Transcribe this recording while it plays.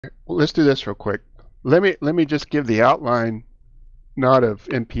let's do this real quick. Let me just give the outline, not of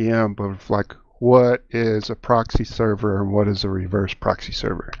npm, but of like what is a proxy server and what is a reverse proxy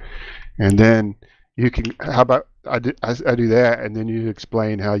server, and then you can. How about I do that, and then you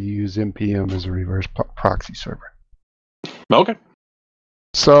explain how you use npm as a reverse proxy server. Okay.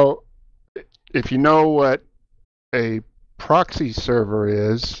 So, if you know what a proxy server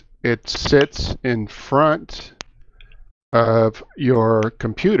is, it sits in front of your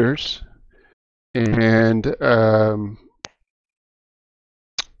computers, and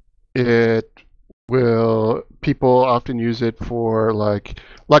people often use it for like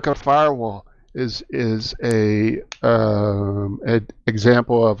a firewall is a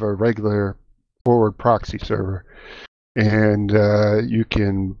example of a regular forward proxy server, and you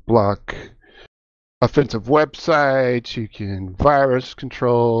can block offensive websites, you can virus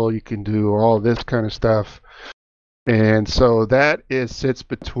control, you can do all this kind of stuff. And so that sits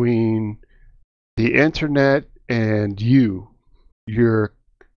between the internet and your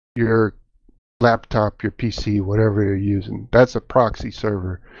laptop, your PC, whatever you're using. That's a proxy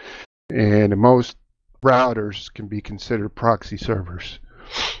server. And most routers can be considered proxy servers.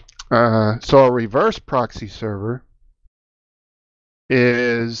 So a reverse proxy server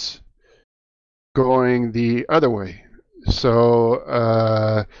is going the other way.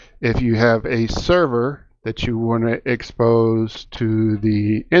 So if you have a server that you want to expose to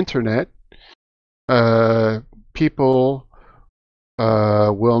the internet, people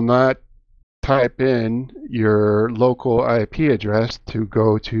will not type in your local IP address to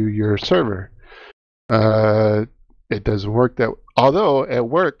go to your server. It doesn't work that way. Although at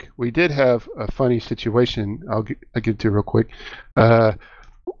work we did have a funny situation. I'll get to real quick.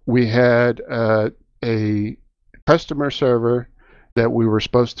 We had a customer server that we were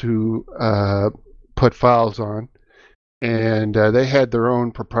supposed to put files on, and they had their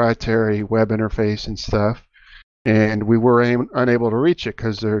own proprietary web interface and stuff, and we were unable to reach it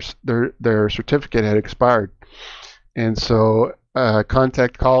because their certificate had expired. And so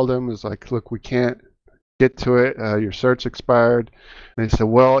Contact called them, was like, look, we can't get to it, your cert's expired. And they said,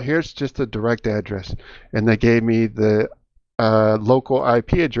 well, here's just a direct address, and they gave me the local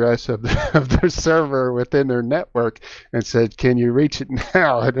IP address of their server within their network and said, can you reach it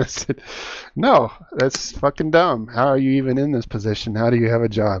now? And I said, no, that's fucking dumb. How are you even in this position? How do you have a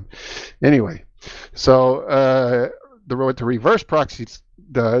job? Anyway, so what the reverse proxy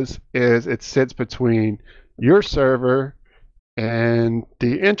does is it sits between your server and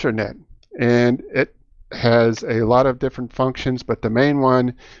the internet, and it has a lot of different functions, but the main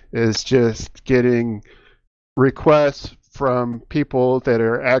one is just getting requests from people that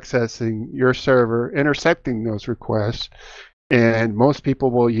are accessing your server, intercepting those requests, and most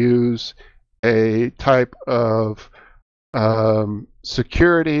people will use a type of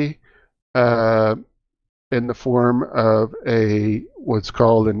security in the form of what's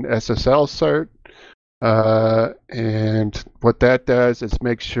called an SSL cert, and what that does is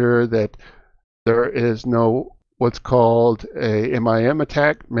make sure that there is no what's called a MIM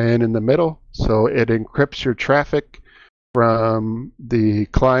attack, man in the middle. So it encrypts your traffic from the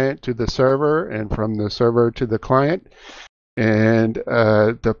client to the server and from the server to the client. And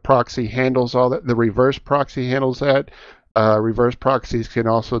the proxy handles all that. The reverse proxy handles that. Reverse proxies can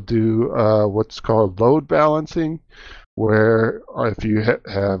also do what's called load balancing, where if you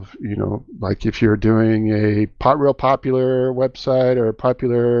have, like if you're doing a real popular website or a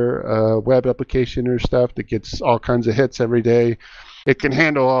popular web application or stuff that gets all kinds of hits every day, it can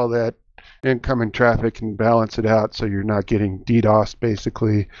handle all that incoming traffic and balance it out so you're not getting DDoS,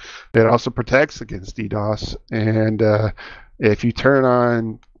 basically. It also protects against DDoS. And if you turn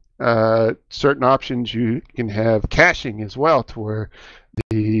on certain options, you can have caching as well, to where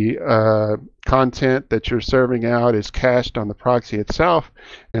the content that you're serving out is cached on the proxy itself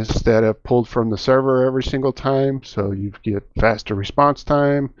instead of pulled from the server every single time. So you get faster response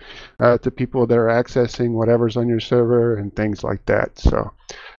time to people that are accessing whatever's on your server and things like that. So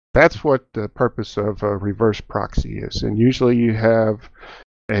that's what the purpose of a reverse proxy is. And usually you have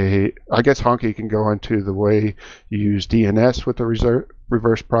I guess Honky can go into the way you use DNS with a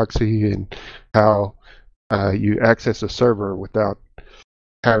reverse proxy and how you access a server without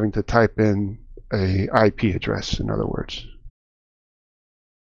having to type in a IP address, in other words.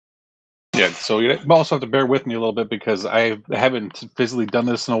 Yeah, so you also have to bear with me a little bit because I haven't physically done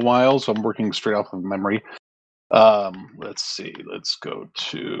this in a while, so I'm working straight off of memory. Let's see. Let's go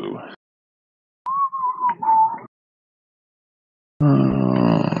to...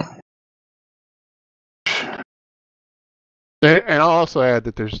 And I'll also add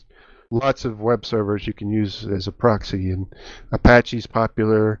that lots of web servers you can use as a proxy, and Apache's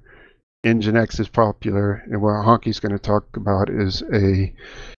popular, Nginx is popular, and what Honky's going to talk about is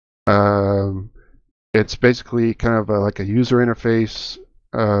it's basically kind of like a user interface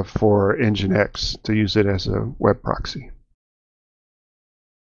for Nginx to use it as a web proxy.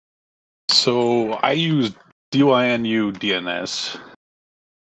 So I use DYNU DNS,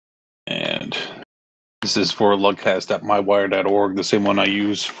 and this is for lugcast.mywire.org, the same one I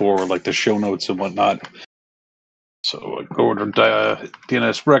use for like the show notes and whatnot. So I go over to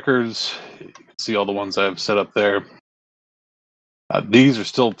DNS records. You can see all the ones I've set up there. These are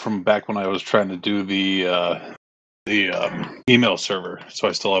still from back when I was trying to do the email server. So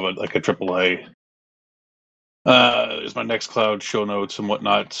I still have a AAA. There's my Nextcloud show notes and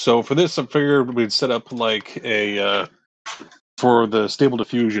whatnot. So for this, I figured we'd set up like a for the Stable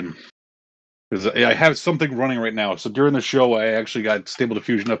Diffusion, because I have something running right now. So during the show, I actually got Stable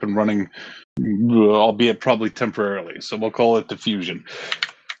Diffusion up and running, albeit probably temporarily. So we'll call it Diffusion.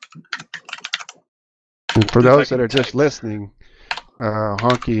 And for those that are just listening,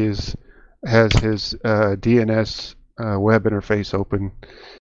 Honky has his DNS web interface open,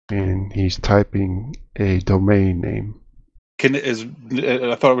 and he's typing a domain name. I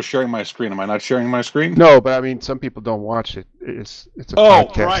thought I was sharing my screen. Am I not sharing my screen? No, but I mean, some people don't watch it. It's a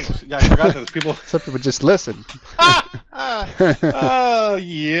podcast. Oh, right. Yeah, I forgot those people. Some people just listen. Yeah,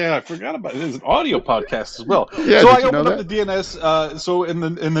 I forgot about it. It's an audio podcast as well. Yeah, so did I you know opened up that? the DNS. So in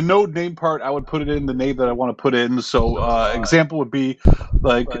the node name part, I would put it in the name that I want to put in. So example would be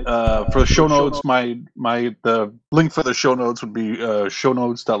like for the show notes, the link for the show notes would be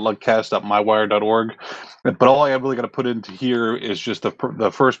shownotes.lugcast.mywire.org. But all I really got to put into here is just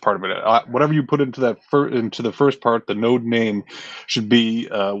the first part of it. Whatever you put into into the first part, the node name should be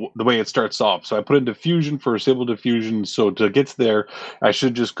the way it starts off. So I put in diffusion for Stable Diffusion. So to get to there, I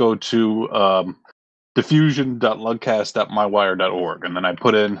should just go to diffusion.lugcast.mywire.org, and then I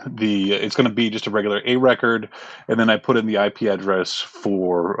put in it's going to be just a regular A record, and then I put in the IP address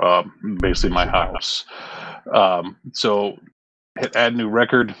for basically my house. So hit add new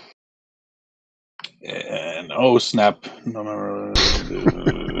record. And oh snap! No.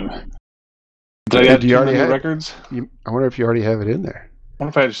 Did I add too many records? I wonder if you already have it in there. What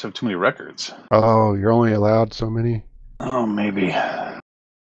if I just have too many records? Oh, you're only allowed so many? Oh, maybe. Okay,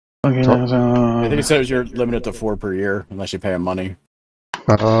 I think it says you're limited to 4 per year unless you pay them money.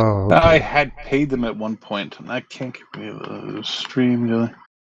 Oh, okay. I had paid them at one point, and I can't get rid of the stream.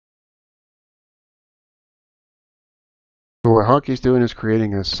 So what Honky's doing is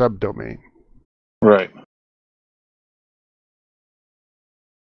creating a subdomain. Right.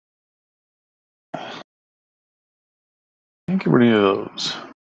 Can't get rid of those.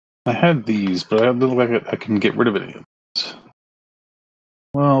 I had these, but I don't look like I can get rid of any of these.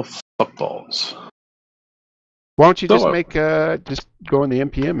 Well, fuck balls. Why don't you just just go in the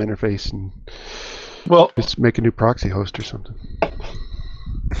NPM interface and just make a new proxy host or something?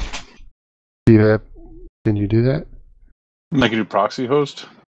 Can you do that? Make a new proxy host?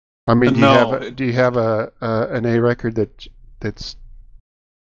 I mean, do you have an A record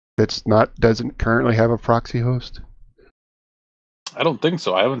doesn't currently have a proxy host? I don't think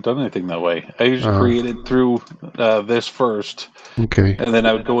so. I haven't done anything that way. I usually create it through this first. Okay. And then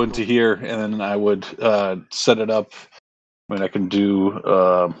I would go into here, and then I would set it up. I mean, I can do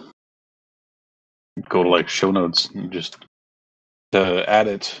go to like show notes and just add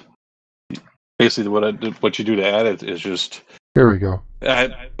it. Basically, what you do to add it is just here we go.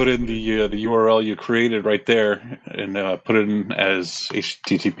 I put in the URL you created right there, and put it in as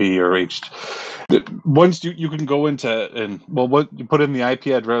HTTP or Once you can go into what you put in the IP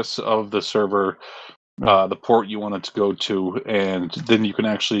address of the server, the port you want it to go to, and then you can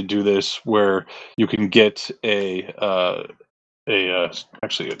actually do this where you can get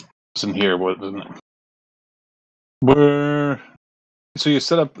actually it's in here. What isn't it? So you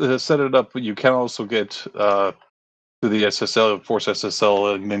set it up, but you can also get to the SSL, force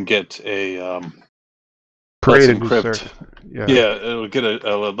SSL, and then get a create let's a encrypt. Cert. Yeah, it'll get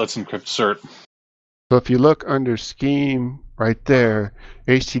a let's encrypt cert. So if you look under scheme right there,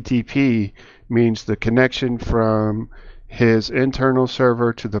 HTTP means the connection from his internal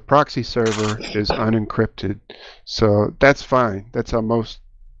server to the proxy server is unencrypted. So that's fine. That's how most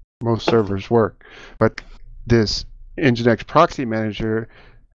servers work. But this Nginx proxy manager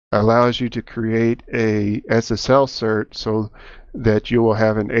allows you to create a SSL cert so that you will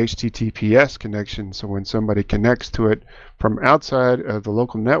have an HTTPS connection. So when somebody connects to it from outside of the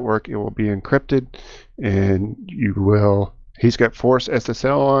local network, it will be encrypted, and he's got force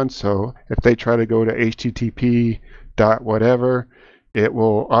SSL on, so if they try to go to HTTP dot whatever, it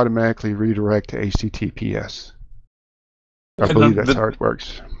will automatically redirect to HTTPS. I And believe that's how it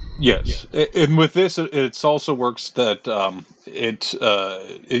works. Yes, and with this, it also works that it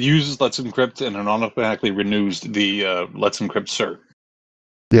uses Let's Encrypt and it automatically renews the Let's Encrypt cert.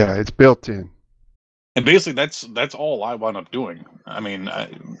 Yeah, it's built in. And basically, that's all I wound up doing. I mean,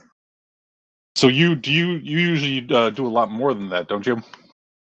 so you usually do a lot more than that, don't you?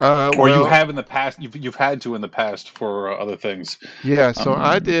 Or you have in the past. You've had to in the past for other things. Yeah, so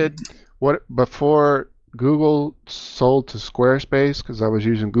I did what before Google sold to Squarespace because I was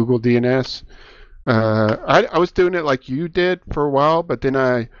using Google DNS. I was doing it like you did for a while, but then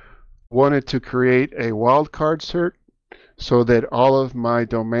I wanted to create a wildcard cert so that all of my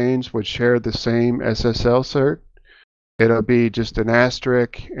domains would share the same SSL cert. It'll be just an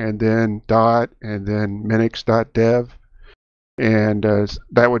asterisk and then dot and then Nginx.dev. And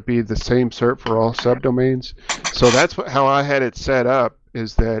that would be the same cert for all subdomains. So that's how I had it set up,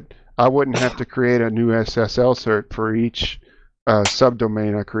 is that I wouldn't have to create a new SSL cert for each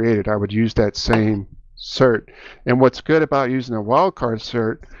subdomain I created. I would use that same cert. And what's good about using a wildcard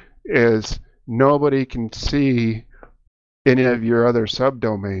cert is nobody can see any of your other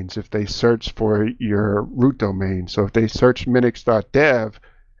subdomains if they search for your root domain. So if they search Nginx.dev,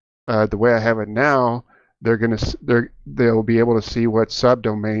 the way I have it now, they'll be able to see what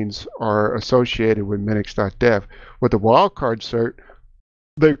subdomains are associated with Nginx.dev. With the wildcard cert,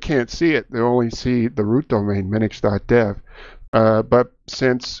 they can't see it. They only see the root domain, Nginx.dev. But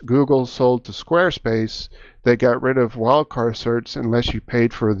since Google sold to Squarespace, they got rid of wildcard certs unless you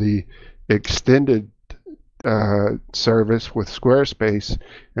paid for the extended service with Squarespace.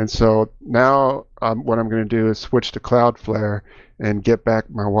 And so now what I'm going to do is switch to Cloudflare and get back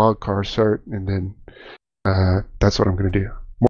my wildcard cert, and then that's what I'm going to do.